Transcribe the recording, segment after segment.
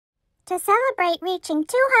To celebrate reaching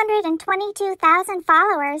 222,000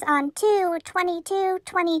 followers on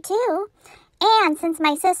 2/22/22, and since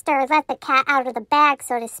my sister let the cat out of the bag,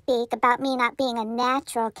 so to speak, about me not being a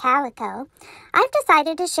natural calico, I've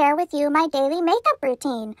decided to share with you my daily makeup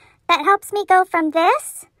routine that helps me go from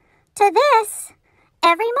this to this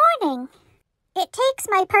every morning. It takes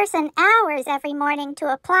my person hours every morning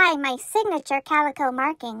to apply my signature calico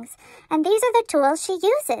markings, and these are the tools she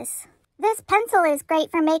uses. This pencil is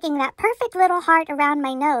great for making that perfect little heart around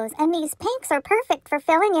my nose, and these pinks are perfect for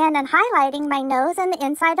filling in and highlighting my nose and the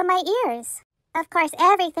inside of my ears. Of course,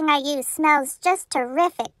 everything I use smells just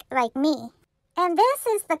terrific, like me. And this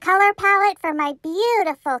is the color palette for my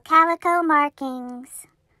beautiful calico markings.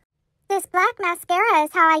 This black mascara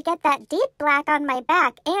is how I get that deep black on my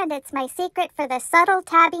back, and it's my secret for the subtle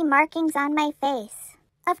tabby markings on my face.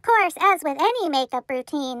 Of course, as with any makeup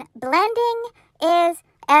routine, blending is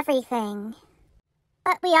everything.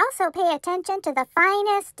 But we also pay attention to the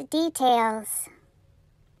finest details.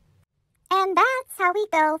 And that's how we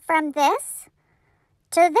go from this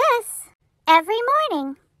to this every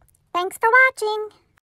morning. Thanks for watching.